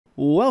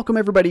Welcome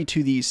everybody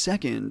to the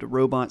second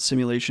robot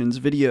simulations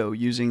video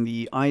using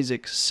the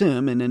Isaac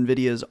Sim in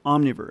NVIDIA's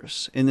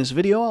Omniverse. In this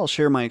video I'll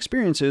share my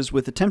experiences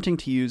with attempting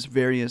to use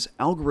various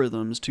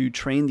algorithms to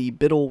train the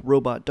Bittle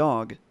robot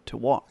dog to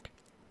walk.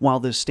 While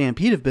this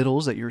stampede of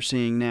Bittles that you're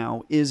seeing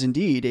now is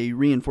indeed a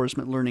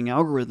reinforcement learning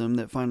algorithm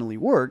that finally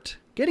worked,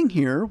 getting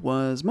here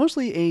was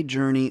mostly a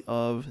journey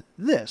of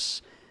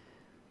this,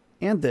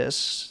 and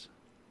this,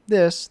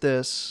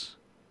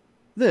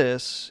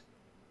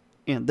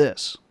 and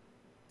this.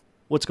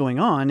 What's going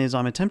on is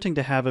I'm attempting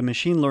to have a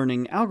machine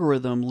learning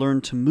algorithm learn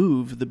to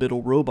move the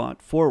Bittle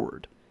robot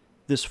forward.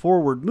 This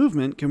forward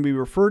movement can be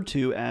referred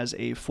to as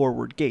a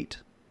forward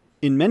gait.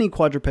 In many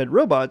quadruped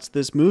robots,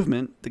 this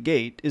movement, the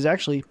gait, is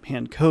actually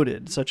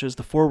hand-coded, such as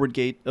the forward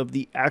gait of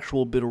the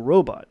actual Bittle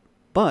robot.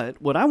 But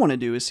what I want to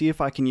do is see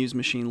if I can use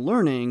machine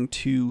learning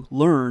to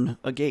learn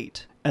a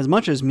gait. As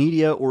much as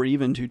media or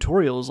even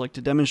tutorials like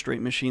to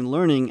demonstrate machine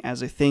learning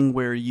as a thing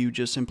where you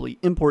just simply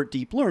import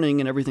deep learning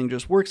and everything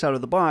just works out of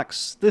the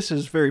box, this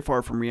is very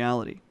far from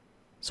reality.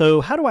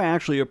 So how do I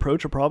actually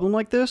approach a problem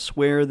like this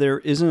where there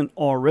isn't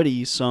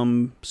already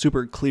some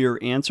super clear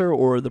answer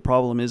or the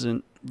problem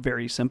isn't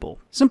very simple?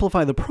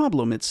 Simplify the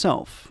problem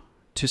itself.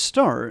 To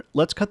start,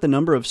 let's cut the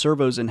number of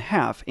servos in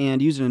half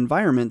and use an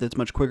environment that's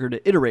much quicker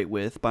to iterate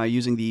with by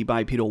using the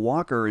bipedal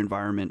walker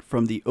environment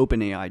from the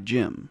OpenAI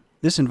gym.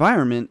 This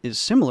environment is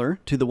similar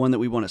to the one that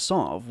we want to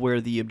solve, where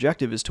the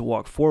objective is to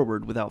walk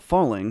forward without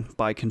falling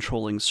by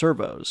controlling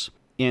servos.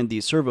 And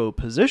the servo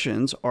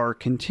positions are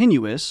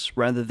continuous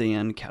rather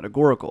than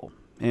categorical.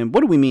 And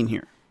what do we mean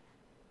here?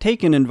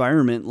 Take an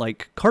environment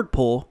like cart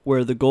pull,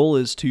 where the goal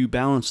is to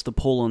balance the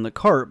pull on the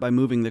cart by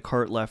moving the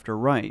cart left or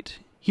right.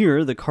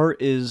 Here, the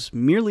cart is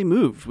merely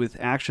moved with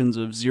actions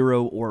of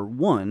 0 or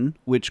 1,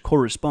 which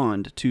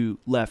correspond to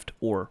left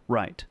or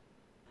right.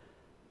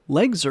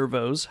 Leg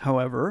servos,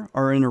 however,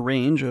 are in a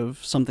range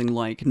of something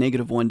like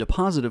 -1 to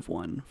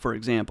 +1, for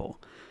example.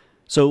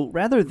 So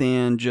rather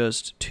than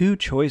just two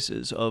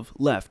choices of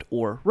left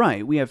or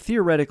right, we have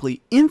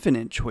theoretically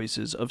infinite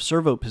choices of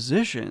servo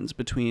positions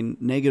between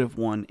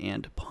 -1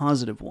 and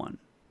 +1.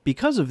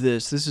 Because of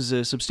this is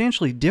a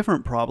substantially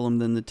different problem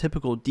than the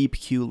typical deep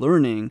Q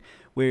learning,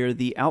 where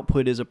the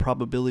output is a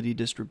probability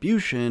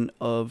distribution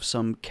of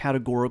some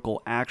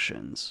categorical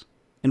actions.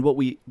 And what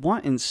we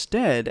want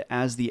instead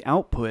as the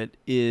output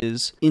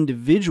is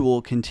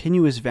individual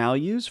continuous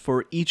values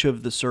for each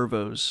of the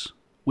servos,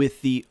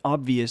 with the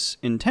obvious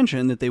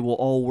intention that they will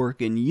all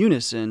work in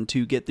unison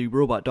to get the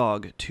robot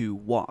dog to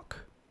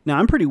walk. Now,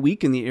 I'm pretty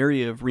weak in the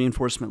area of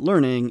reinforcement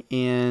learning,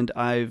 and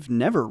I've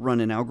never run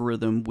an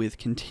algorithm with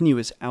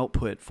continuous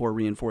output for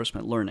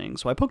reinforcement learning.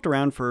 So I poked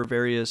around for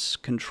various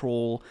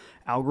control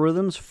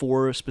algorithms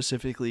for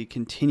specifically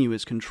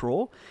continuous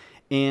control,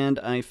 and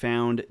I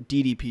found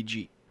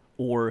DDPG,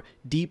 or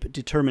Deep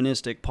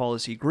Deterministic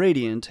Policy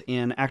Gradient,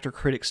 an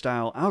actor-critic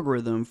style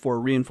algorithm for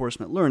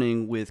reinforcement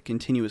learning with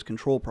continuous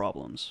control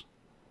problems.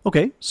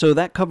 Okay, so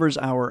that covers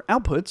our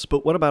outputs,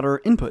 but what about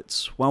our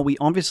inputs? While we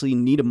obviously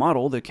need a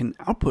model that can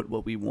output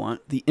what we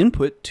want, the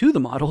input to the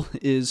model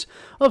is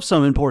of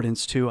some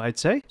importance too, I'd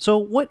say. So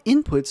what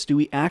inputs do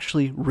we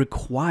actually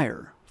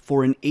require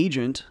for an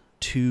agent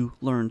to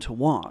learn to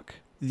walk?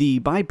 The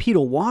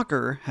bipedal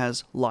walker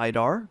has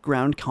LiDAR,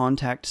 ground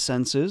contact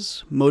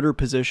senses, motor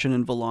position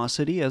and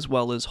velocity, as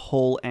well as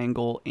hull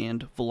angle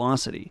and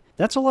velocity.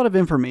 That's a lot of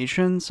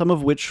information, some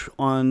of which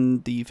on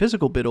the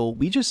physical Bittle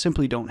we just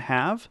simply don't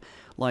have,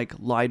 like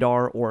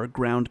LiDAR or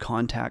ground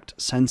contact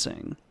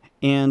sensing.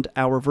 And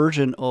our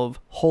version of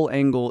hull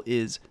angle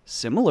is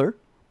similar,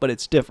 but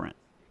it's different.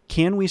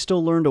 Can we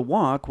still learn to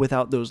walk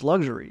without those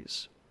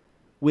luxuries?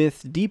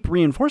 With deep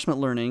reinforcement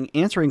learning,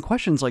 answering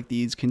questions like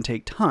these can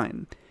take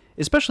time,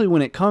 especially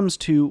when it comes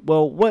to,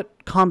 well,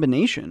 what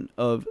combination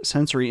of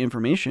sensory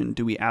information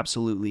do we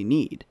absolutely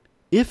need?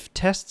 If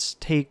tests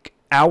take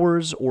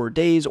hours or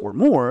days or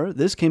more,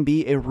 this can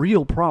be a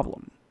real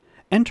problem.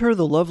 Enter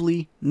the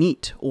lovely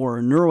NEAT,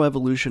 or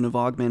Neuroevolution of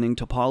Augmenting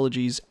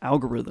Topologies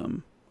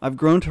algorithm. I've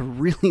grown to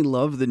really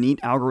love the NEAT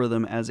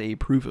algorithm as a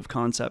proof of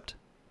concept.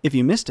 If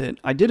you missed it,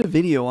 I did a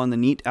video on the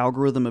NEAT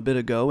algorithm a bit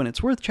ago, and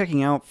it's worth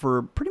checking out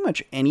for pretty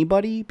much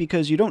anybody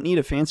because you don't need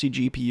a fancy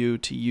GPU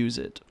to use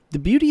it. The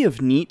beauty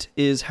of NEAT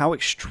is how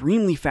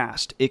extremely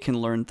fast it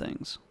can learn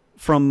things.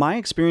 From my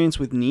experience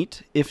with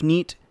NEAT, if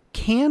NEAT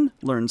can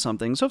learn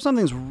something, so if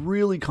something's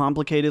really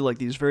complicated like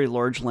these very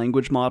large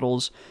language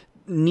models,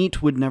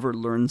 NEAT would never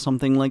learn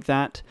something like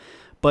that.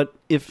 But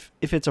if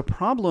it's a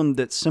problem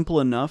that's simple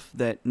enough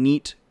that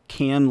NEAT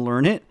can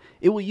learn it,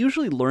 it will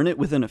usually learn it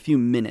within a few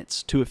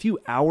minutes to a few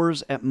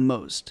hours at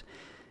most.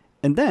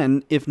 And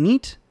then, if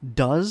NEAT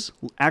does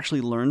actually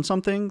learn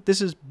something,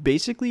 this is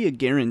basically a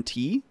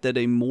guarantee that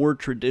a more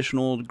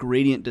traditional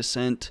gradient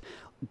descent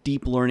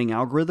deep learning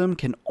algorithm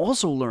can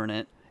also learn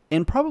it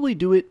and probably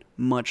do it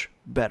much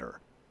better.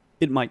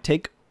 It might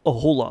take a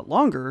whole lot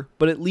longer,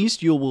 but at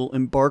least you will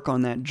embark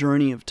on that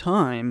journey of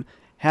time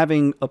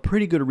having a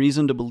pretty good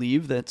reason to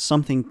believe that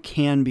something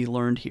can be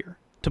learned here.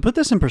 To put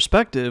this in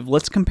perspective,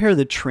 let's compare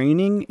the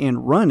training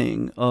and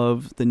running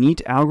of the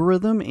NEAT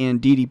algorithm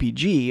and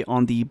DDPG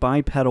on the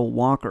bipedal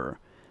walker.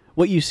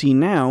 What you see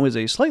now is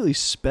a slightly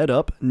sped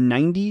up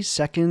 90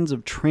 seconds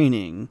of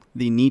training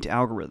the NEAT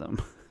algorithm.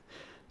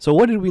 So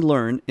what did we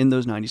learn in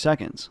those 90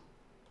 seconds?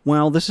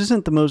 Well, this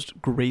isn't the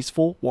most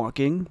graceful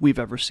walking we've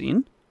ever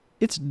seen.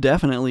 It's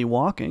definitely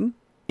walking.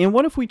 And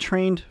what if we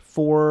trained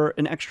for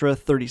an extra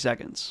 30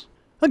 seconds?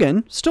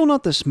 Again, still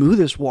not the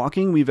smoothest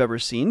walking we've ever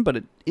seen, but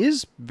it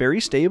is very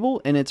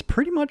stable and it's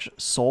pretty much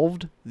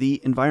solved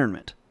the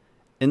environment.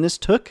 And this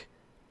took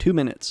 2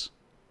 minutes.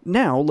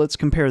 Now let's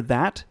compare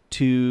that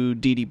to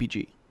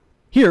DDPG.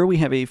 Here we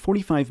have a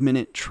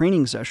 45-minute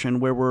training session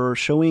where we're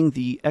showing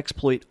the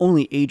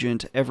exploit-only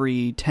agent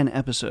every 10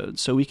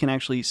 episodes, so we can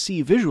actually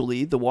see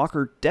visually the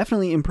walker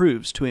definitely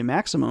improves to a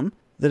maximum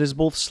that is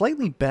both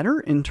slightly better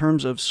in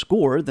terms of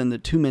score than the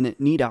 2-minute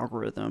NEAT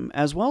algorithm,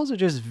 as well as it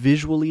just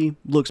visually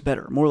looks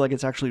better, more like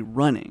it's actually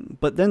running.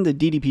 But then the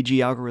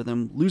DDPG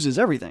algorithm loses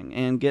everything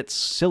and gets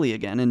silly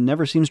again and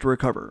never seems to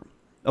recover.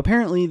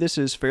 Apparently, this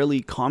is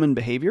fairly common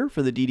behavior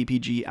for the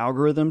DDPG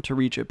algorithm to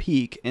reach a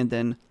peak and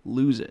then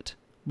lose it.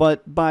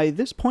 But by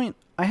this point,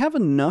 I have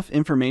enough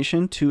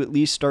information to at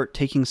least start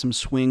taking some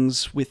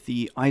swings with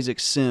the Isaac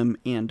Sim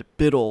and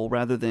Bittle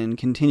rather than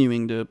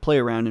continuing to play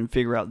around and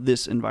figure out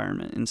this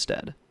environment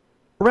instead.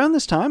 Around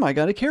this time, I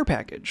got a care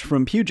package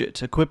from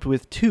Puget equipped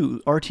with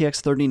 2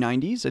 RTX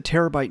 3090s, a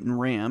terabyte in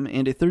RAM,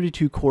 and a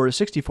 32-core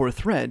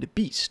 64-thread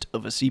beast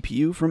of a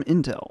CPU from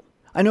Intel.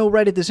 I know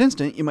right at this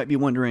instant you might be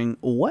wondering,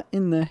 what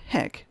in the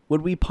heck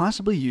would we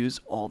possibly use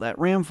all that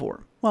RAM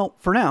for? Well,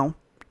 for now,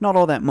 not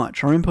all that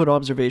much. Our input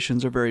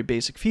observations are very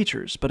basic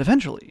features, but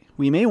eventually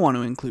we may want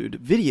to include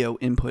video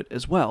input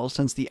as well,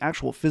 since the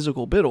actual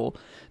physical Bittle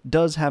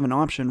does have an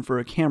option for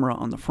a camera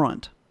on the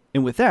front.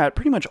 And with that,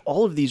 pretty much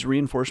all of these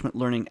reinforcement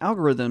learning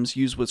algorithms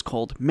use what's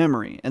called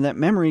memory, and that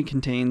memory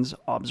contains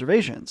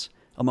observations,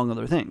 among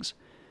other things.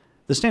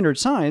 The standard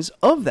size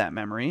of that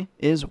memory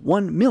is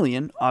 1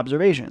 million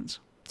observations.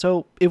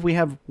 So if we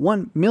have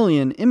 1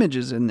 million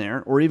images in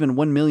there, or even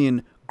 1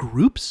 million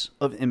groups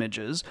of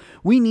images,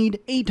 we need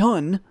a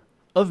ton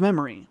of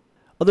memory.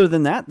 Other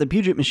than that, the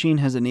Puget machine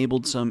has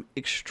enabled some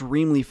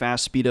extremely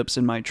fast speedups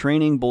in my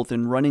training, both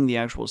in running the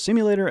actual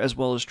simulator as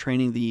well as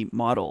training the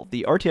model.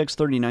 The RTX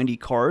 3090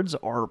 cards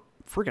are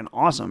freaking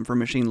awesome for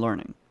machine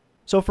learning.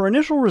 So for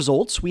initial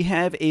results, we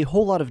have a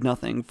whole lot of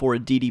nothing for a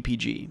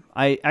DDPG.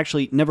 I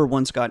actually never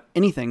once got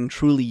anything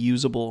truly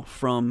usable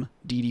from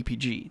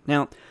DDPG.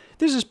 Now,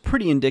 this is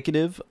pretty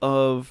indicative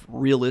of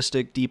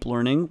realistic deep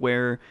learning,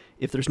 where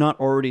if there's not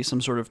already some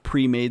sort of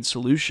pre-made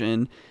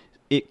solution,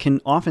 it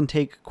can often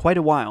take quite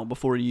a while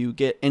before you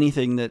get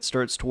anything that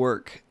starts to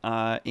work,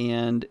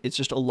 and it's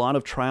just a lot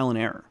of trial and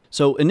error.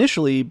 So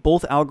initially,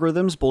 both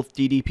algorithms, both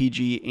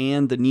DDPG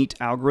and the NEAT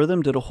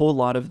algorithm, did a whole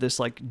lot of this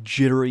like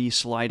jittery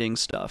sliding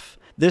stuff.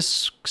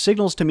 This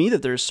signals to me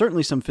that there's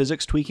certainly some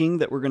physics tweaking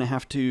that we're going to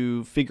have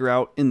to figure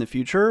out in the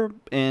future,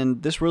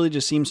 and this really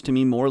just seems to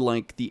me more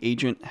like the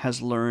agent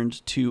has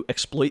learned to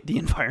exploit the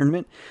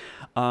environment.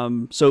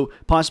 So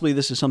possibly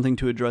this is something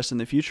to address in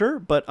the future,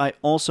 but I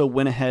also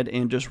went ahead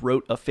and just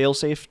wrote a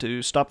failsafe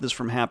to stop this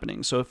from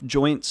happening. So if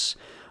joints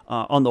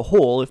on the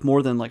whole, if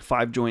more than like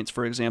 5 joints,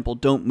 for example,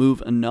 don't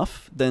move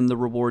enough, then the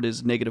reward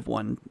is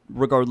 -1,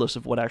 regardless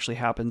of what actually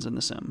happens in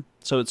the sim.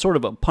 So it's sort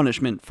of a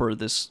punishment for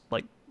this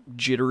like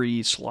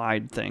jittery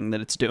slide thing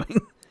that it's doing.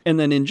 And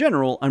then in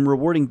general, I'm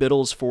rewarding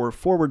Bittles for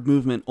forward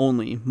movement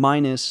only,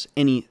 minus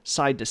any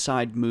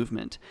side-to-side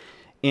movement.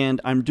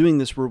 And I'm doing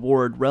this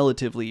reward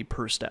relatively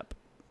per step.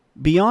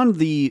 Beyond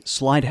the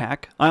slide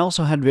hack, I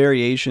also had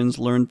variations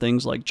learn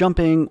things like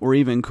jumping, or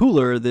even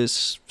cooler,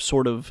 this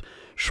sort of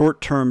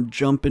short-term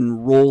jump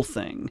and roll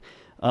thing.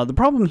 The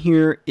problem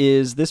here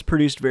is this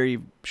produced very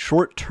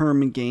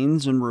short-term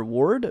gains in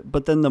reward,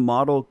 but then the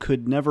model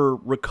could never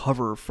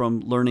recover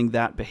from learning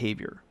that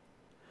behavior.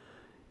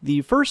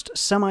 The first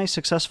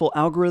semi-successful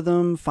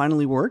algorithm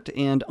finally worked,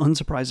 and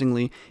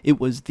unsurprisingly, it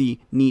was the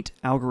NEAT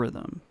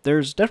algorithm.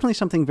 There's definitely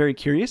something very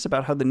curious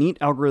about how the NEAT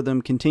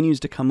algorithm continues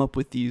to come up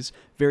with these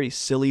very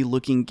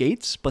silly-looking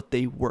gates, but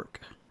they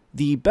work.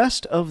 The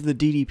best of the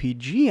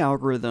DDPG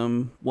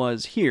algorithm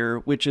was here,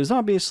 which is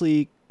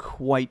obviously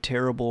quite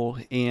terrible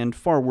and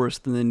far worse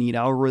than the NEAT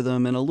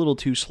algorithm and a little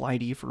too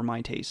slidey for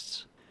my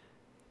tastes.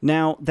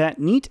 Now, that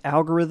NEAT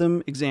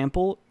algorithm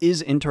example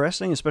is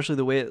interesting, especially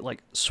the way it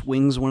like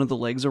swings one of the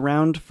legs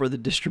around for the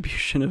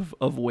distribution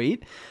of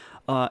weight.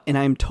 And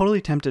I'm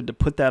totally tempted to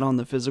put that on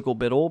the physical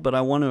Bittle, but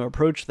I want to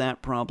approach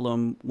that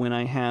problem when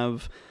I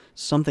have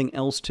something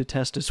else to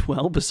test as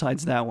well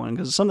besides that one,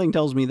 because something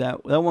tells me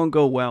that that won't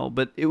go well,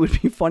 but it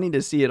would be funny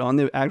to see it on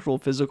the actual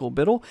physical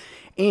Bittle,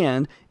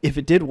 and if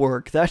it did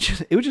work,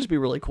 it would just be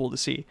really cool to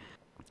see.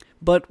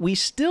 But we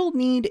still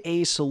need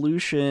a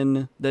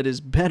solution that is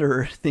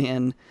better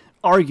than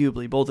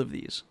arguably both of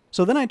these.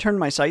 So then I turned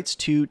my sights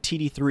to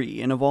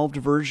TD3, an evolved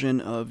version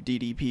of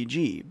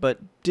DDPG, but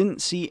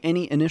didn't see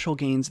any initial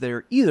gains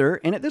there either,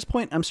 and at this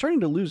point I'm starting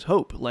to lose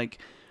hope. Like,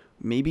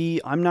 Maybe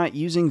I'm not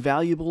using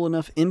valuable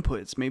enough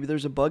inputs. Maybe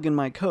there's a bug in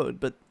my code,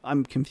 but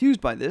I'm confused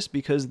by this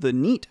because the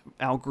neat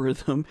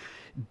algorithm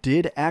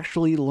did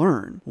actually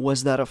learn.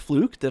 Was that a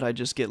fluke? Did I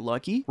just get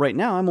lucky? Right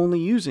now, I'm only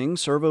using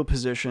servo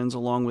positions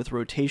along with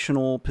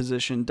rotational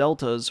position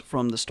deltas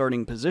from the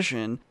starting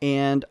position,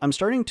 and I'm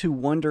starting to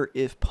wonder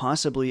if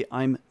possibly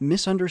I'm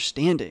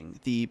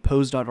misunderstanding the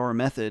pose.r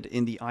method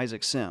in the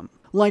Isaac sim.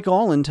 Like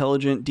all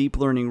intelligent deep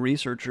learning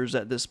researchers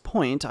at this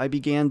point, I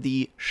began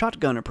the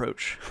shotgun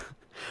approach.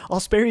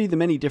 I'll spare you the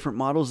many different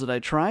models that I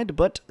tried,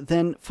 but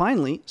then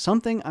finally,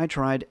 something I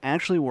tried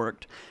actually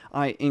worked.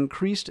 I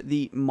increased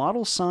the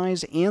model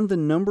size and the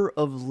number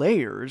of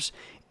layers,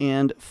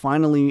 and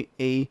finally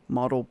a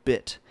model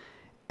bit,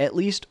 at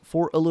least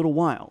for a little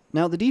while.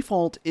 Now, the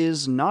default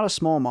is not a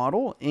small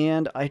model,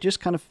 and I just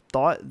kind of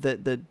thought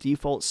that the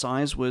default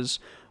size was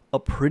a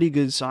pretty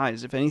good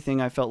size. If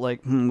anything, I felt like,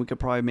 we could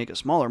probably make a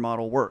smaller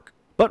model work.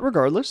 But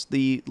regardless,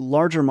 the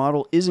larger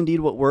model is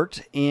indeed what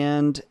worked,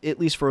 and at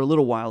least for a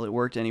little while it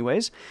worked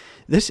anyways.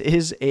 This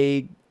is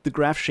the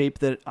graph shape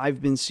that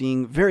I've been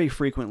seeing very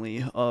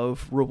frequently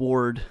of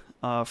reward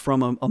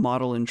from a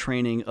model in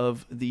training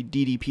of the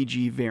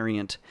DDPG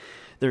variant.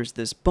 There's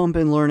this bump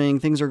in learning,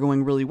 things are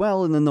going really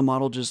well, and then the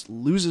model just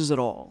loses it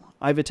all.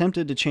 I've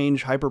attempted to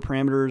change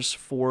hyperparameters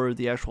for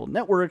the actual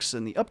networks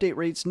and the update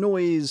rates,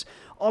 noise,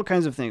 all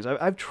kinds of things.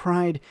 I've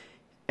tried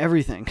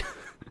everything.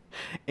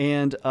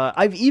 And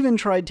I've even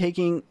tried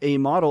taking a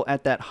model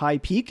at that high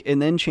peak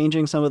and then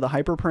changing some of the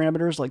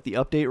hyperparameters, like the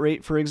update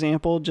rate, for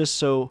example, just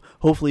so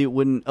hopefully it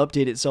wouldn't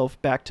update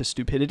itself back to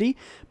stupidity,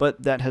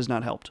 but that has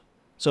not helped.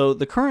 So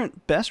the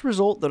current best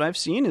result that I've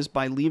seen is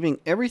by leaving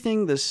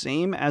everything the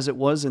same as it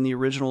was in the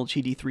original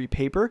TD3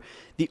 paper.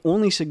 The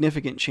only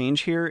significant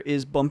change here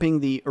is bumping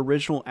the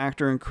original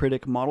actor and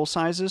critic model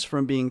sizes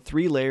from being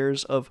 3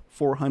 layers of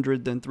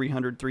 400, then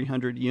 300,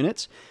 300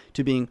 units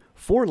to being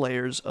 4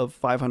 layers of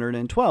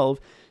 512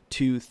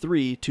 to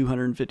 3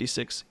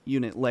 256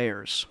 unit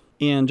layers.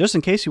 And just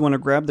in case you want to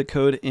grab the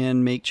code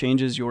and make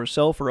changes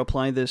yourself or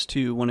apply this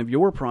to one of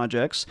your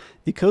projects,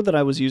 the code that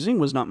I was using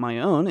was not my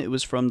own. It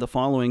was from the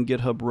following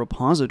GitHub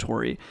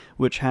repository,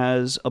 which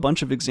has a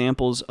bunch of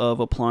examples of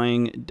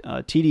applying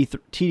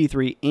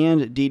TD3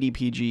 and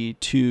DDPG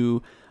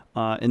to,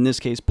 in this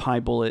case,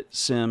 PyBullet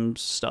Sim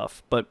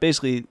stuff, but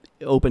basically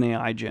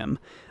OpenAI Gym.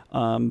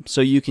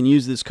 So you can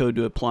use this code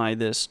to apply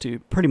this to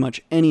pretty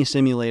much any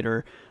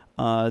simulator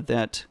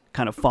that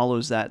kind of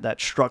follows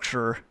that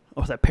structure,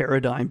 or that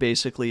paradigm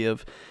basically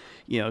of,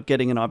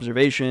 getting an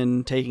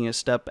observation, taking a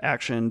step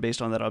action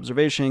based on that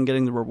observation,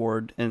 getting the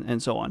reward,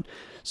 and so on.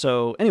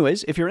 So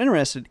anyways, if you're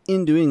interested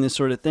in doing this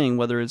sort of thing,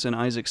 whether it's in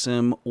Isaac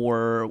Sim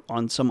or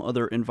on some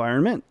other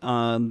environment,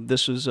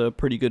 this is a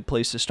pretty good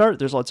place to start.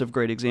 There's lots of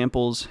great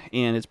examples,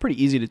 and it's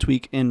pretty easy to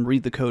tweak and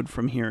read the code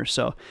from here.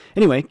 So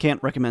anyway,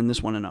 can't recommend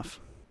this one enough.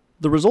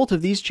 The result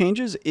of these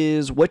changes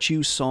is what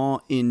you saw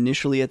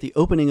initially at the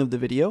opening of the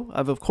video.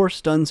 I've of course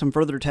done some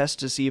further tests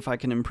to see if I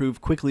can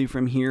improve quickly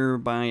from here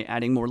by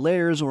adding more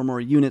layers or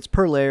more units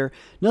per layer.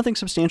 Nothing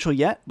substantial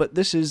yet, but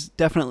this is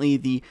definitely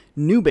the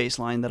new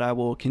baseline that I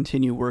will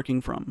continue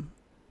working from.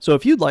 So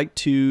if you'd like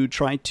to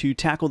try to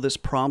tackle this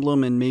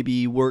problem and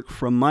maybe work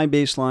from my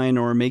baseline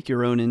or make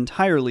your own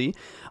entirely,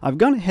 I've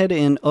gone ahead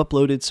and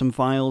uploaded some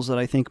files that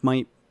I think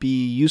might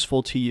be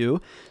useful to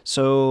you.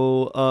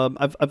 So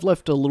I've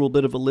left a little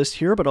bit of a list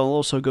here, but I'll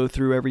also go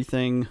through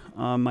everything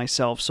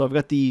myself. So I've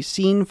got the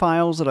scene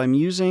files that I'm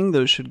using.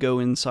 Those should go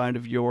inside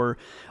of your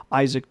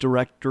Isaac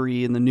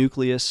directory in the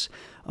nucleus.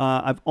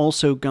 I've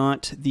also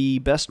got the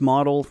best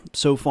model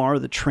so far.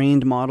 The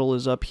trained model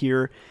is up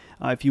here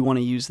if you want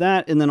to use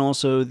that. And then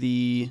also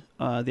the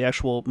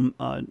actual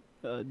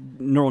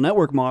neural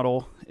network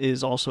model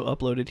is also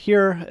uploaded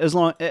here, as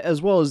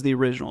well as the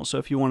original. So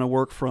if you want to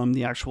work from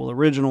the actual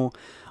original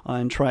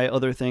and try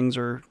other things,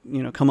 or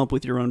come up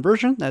with your own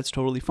version, that's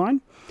totally fine.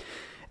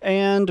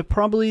 And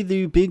probably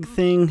the big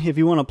thing, if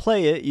you want to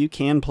play it, you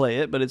can play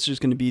it, but it's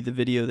just going to be the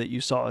video that you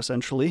saw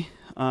essentially.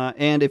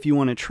 And if you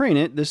want to train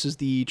it, this is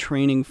the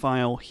training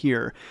file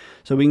here.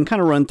 So we can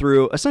kind of run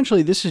through.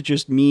 Essentially, this is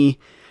just me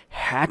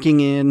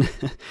hacking in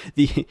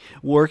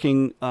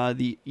using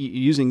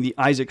the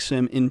Isaac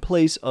Sim in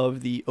place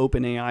of the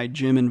OpenAI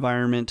Gym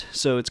environment.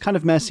 So it's kind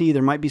of messy.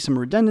 There might be some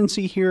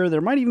redundancy here. There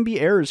might even be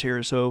errors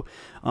here. So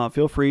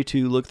feel free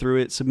to look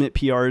through it, submit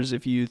PRs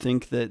if you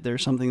think that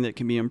there's something that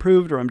can be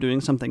improved or I'm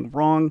doing something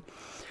wrong.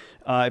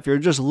 If you're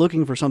just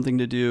looking for something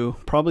to do,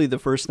 probably the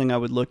first thing I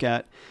would look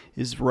at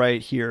is right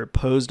here,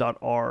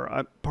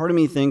 pose.r. Part of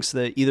me thinks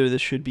that either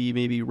this should be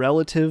maybe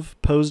relative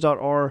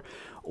pose.r,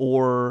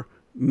 or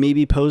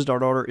maybe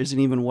pose.r isn't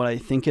even what I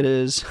think it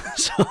is.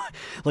 So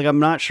like, I'm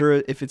not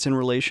sure if it's in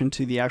relation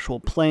to the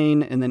actual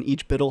plane, and then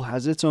each Bittle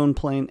has its own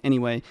plane.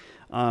 Anyway,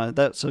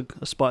 that's a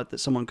spot that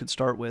someone could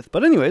start with.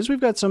 But anyways,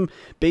 we've got some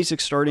basic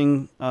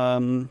starting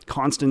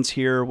constants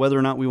here, whether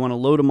or not we want to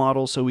load a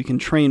model so we can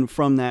train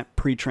from that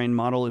pre-trained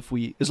model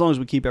as long as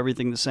we keep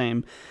everything the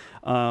same.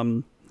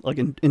 like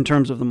in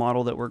terms of the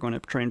model that we're going to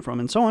train from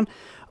and so on.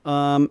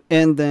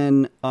 And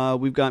then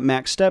we've got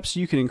max steps.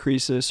 You can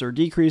increase this or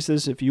decrease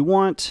this if you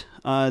want.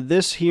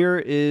 This here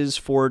is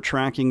for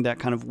tracking that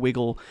kind of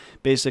wiggle.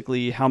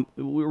 Basically, how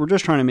we're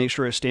just trying to make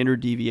sure a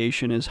standard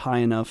deviation is high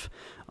enough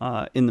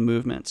in the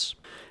movements.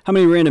 How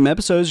many random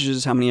episodes,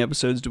 just how many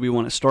episodes do we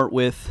want to start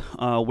with,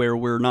 where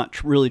we're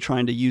not really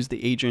trying to use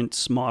the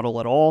agent's model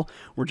at all.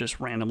 We're just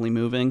randomly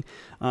moving.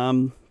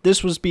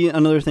 This would be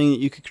another thing that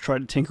you could try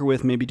to tinker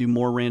with, maybe do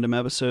more random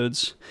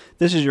episodes.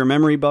 This is your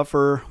memory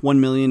buffer. 1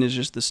 million is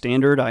just the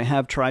standard. I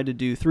have tried to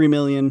do 3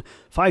 million,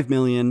 5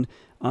 million,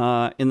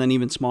 and then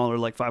even smaller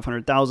like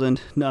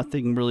 500,000.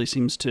 Nothing really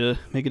seems to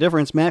make a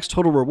difference. Max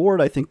total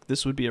reward, I think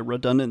this would be a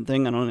redundant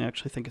thing. I don't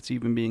actually think it's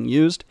even being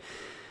used.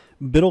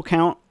 Bittle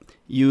count.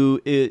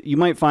 You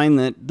might find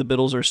that the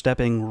bittles are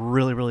stepping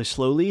really, really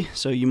slowly,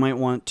 so you might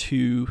want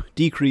to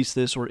decrease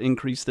this or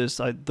increase this.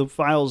 The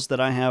files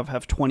that I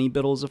have 20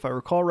 bittles, if I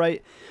recall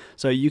right,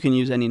 so you can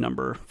use any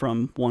number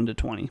from 1 to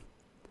 20.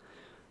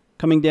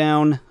 Coming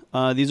down,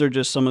 these are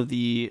just some of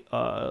the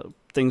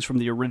things from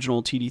the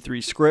original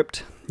TD3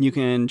 script. You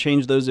can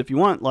change those if you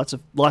want. Lots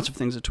of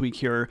things to tweak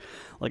here,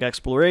 like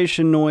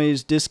exploration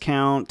noise,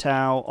 discount,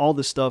 tau, all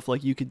this stuff.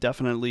 Like you could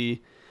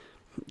definitely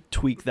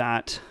tweak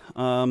that.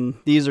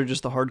 These are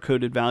just the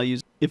hard-coded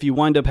values. If you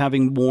wind up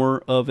having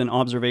more of an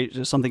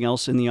observation, something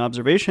else in the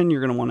observation, you're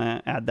going to want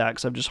to add that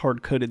because I've just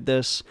hard-coded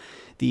this.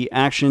 The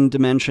action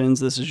dimensions,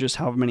 this is just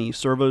how many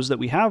servos that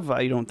we have.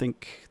 I don't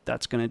think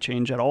that's going to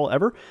change at all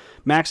ever.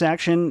 Max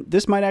action,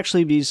 this might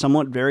actually be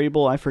somewhat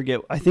variable. I forget.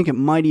 I think it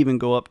might even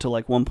go up to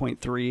like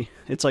 1.3.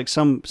 It's like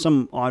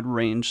some odd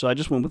range, so I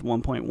just went with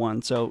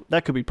 1.1, so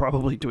that could be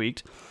probably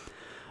tweaked.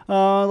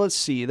 Let's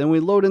see, then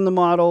we load in the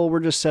model. We're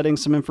just setting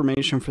some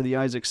information for the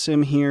Isaac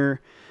sim here.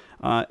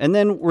 And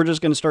then we're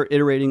just going to start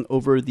iterating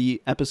over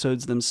the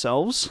episodes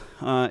themselves.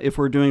 If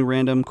we're doing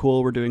random,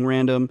 cool, we're doing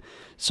random.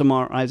 Some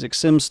more Isaac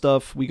sim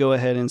stuff, we go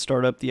ahead and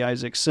start up the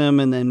Isaac sim,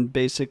 and then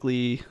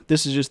basically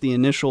this is just the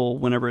initial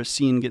whenever a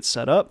scene gets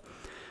set up.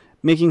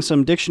 Making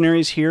some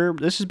dictionaries here.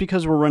 This is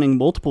because we're running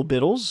multiple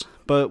bittles,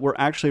 but we're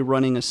actually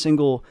running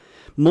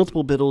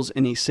multiple bittles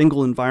in a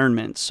single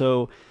environment.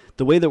 So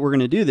the way that we're going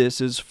to do this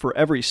is for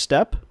every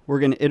step, we're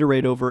going to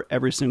iterate over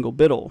every single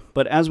bittle.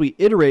 But as we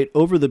iterate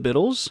over the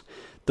bittles,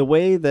 the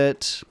way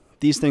that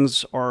these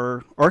things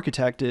are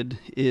architected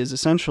is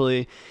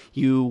essentially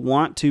you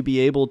want to be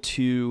able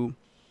to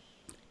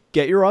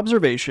get your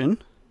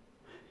observation,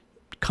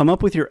 come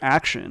up with your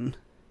action,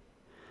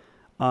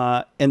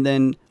 and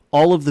then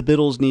all of the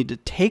bittles need to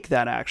take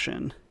that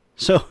action.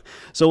 So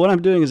what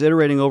I'm doing is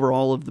iterating over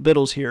all of the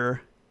bittles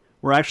here.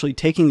 We're actually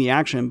taking the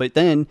action, but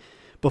then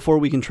before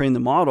we can train the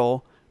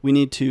model, we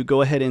need to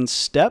go ahead and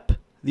step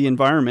the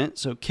environment.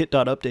 So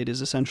kit.update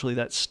is essentially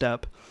that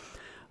step.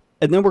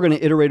 And then we're going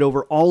to iterate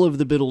over all of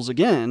the bittles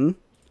again,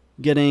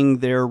 getting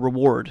their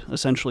reward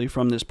essentially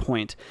from this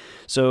point.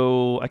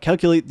 So I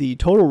calculate the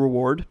total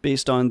reward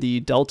based on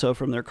the delta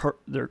from their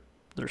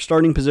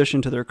starting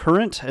position to their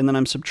current, and then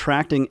I'm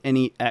subtracting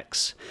any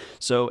X.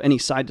 So any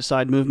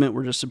side-to-side movement,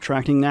 we're just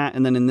subtracting that.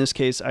 And then in this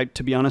case,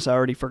 to be honest, I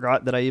already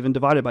forgot that I even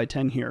divided by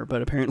 10 here,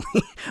 but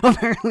apparently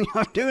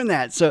I'm doing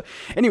that. So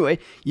anyway,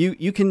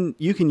 you can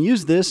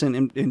use this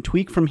and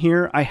tweak from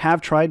here. I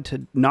have tried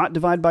to not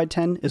divide by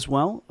 10 as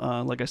well.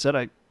 Like I said,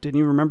 I didn't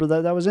even remember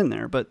that was in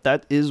there, but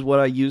that is what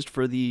I used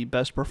for the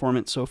best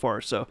performance so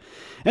far. So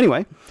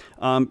anyway,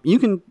 you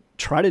can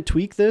try to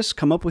tweak this,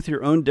 come up with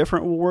your own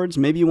different rewards.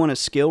 Maybe you want to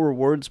scale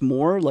rewards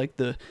more, like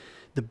the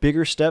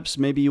bigger steps.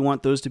 Maybe you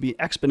want those to be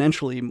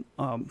exponentially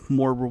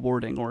more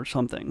rewarding or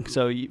something.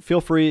 So you feel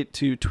free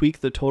to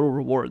tweak the total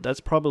reward. That's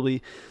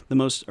probably the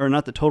most, or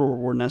not the total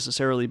reward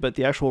necessarily, but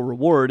the actual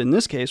reward in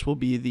this case will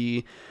be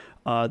the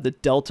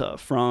delta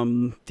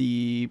from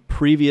the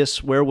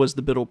previous, where was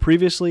the bittle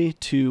previously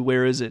to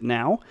where is it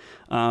now.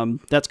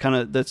 That's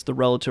the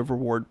relative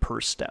reward per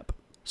step.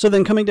 So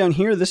then coming down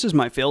here, this is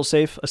my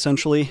failsafe,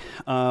 essentially.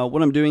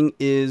 What I'm doing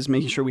is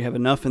making sure we have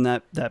enough in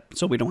that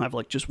so we don't have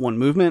like just one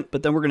movement,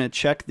 but then we're going to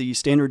check the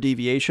standard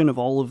deviation of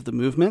all of the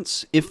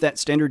movements. If that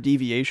standard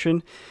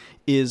deviation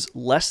is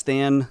less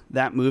than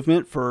that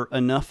movement for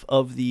enough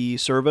of the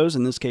servos,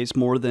 in this case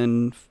more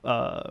than, 5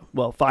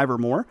 or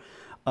more,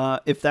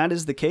 if that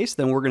is the case,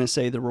 then we're going to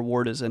say the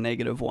reward is a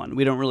 -1.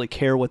 We don't really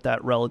care what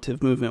that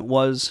relative movement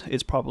was.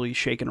 It's probably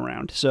shaken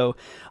around. So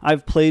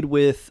I've played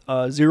with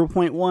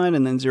 0.1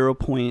 and then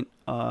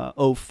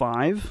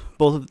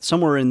 0.05.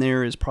 Somewhere in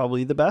there is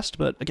probably the best,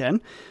 but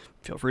again,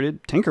 feel free to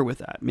tinker with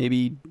that.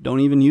 Maybe don't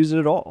even use it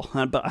at all,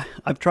 but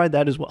I've tried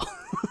that as well.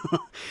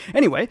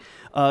 Anyway,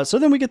 so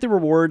then we get the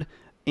reward.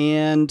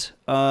 And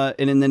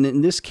then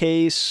in this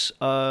case,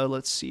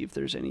 let's see if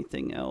there's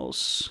anything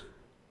else.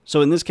 So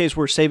in this case,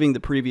 we're saving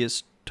the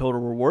previous total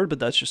reward, but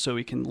that's just so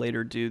we can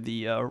later do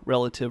the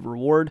relative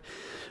reward.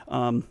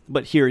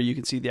 But here you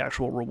can see the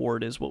actual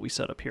reward is what we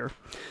set up here.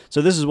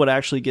 So this is what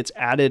actually gets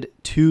added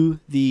to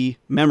the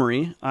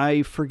memory.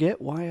 I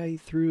forget why I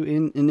threw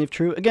in an if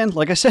true. Again,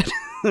 like I said,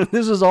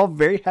 this is all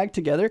very hacked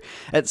together.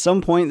 At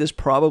some point, this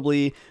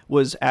probably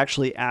was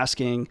actually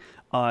asking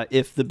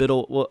if the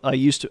Bittle, well,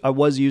 I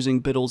was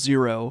using Bittle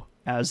 0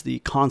 as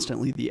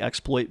constantly the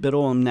exploit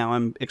Bittle, and now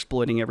I'm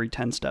exploiting every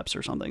 10 steps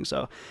or something.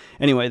 So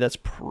anyway, that's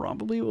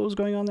probably what was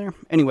going on there.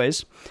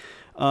 Anyways,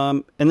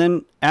 and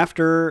then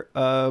after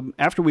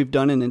we've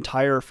done an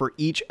entire for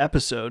each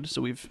episode,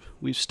 so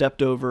we've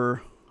stepped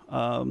over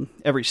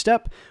every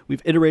step,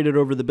 we've iterated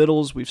over the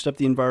Bittles, we've stepped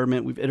the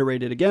environment, we've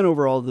iterated again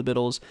over all of the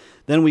Bittles,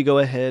 then we go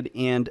ahead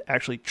and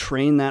actually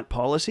train that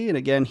policy. And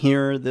again,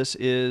 here, this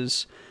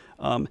is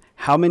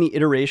how many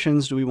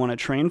iterations do we want to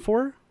train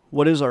for?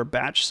 What is our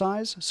batch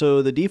size?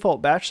 So the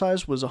default batch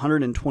size was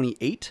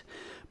 128,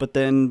 but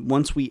then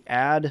once we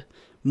add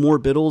more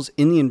Bittles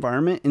in the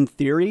environment, in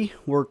theory,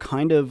 we're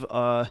kind of,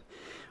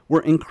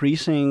 we're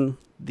increasing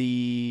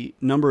the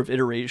number of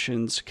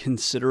iterations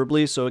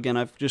considerably. So again,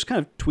 I've just kind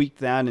of tweaked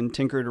that and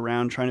tinkered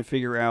around trying to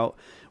figure out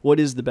what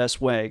is the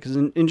best way. Because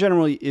in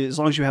general, as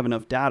long as you have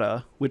enough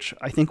data, which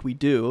I think we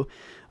do,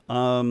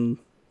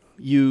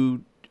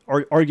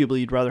 arguably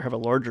you'd rather have a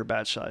larger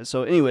batch size.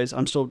 So anyways,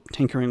 I'm still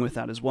tinkering with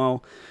that as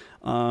well.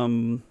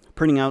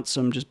 Printing out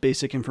some just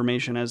basic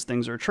information as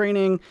things are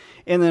training,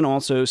 and then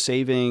also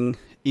saving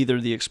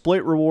either the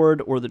exploit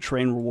reward or the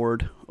train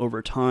reward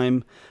over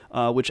time,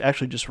 which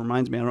actually just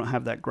reminds me, I don't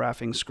have that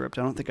graphing script.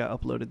 I don't think I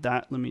uploaded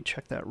that. Let me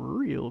check that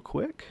real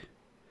quick.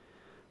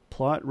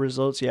 Plot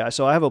results. Yeah,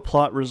 so I have a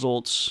plot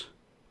results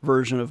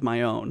version of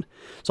my own.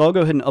 So I'll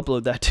go ahead and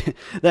upload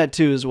that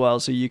too as well,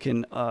 so you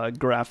can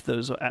graph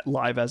those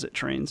live as it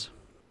trains.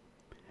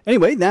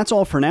 Anyway, that's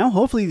all for now.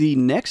 Hopefully the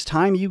next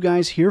time you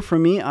guys hear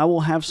from me, I will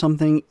have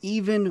something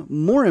even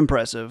more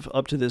impressive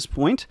up to this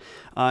point.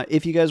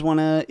 If you guys want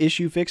to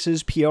issue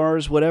fixes,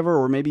 PRs, whatever,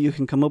 or maybe you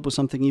can come up with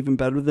something even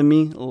better than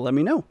me, let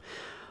me know.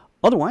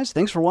 Otherwise,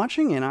 thanks for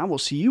watching, and I will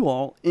see you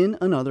all in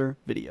another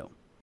video.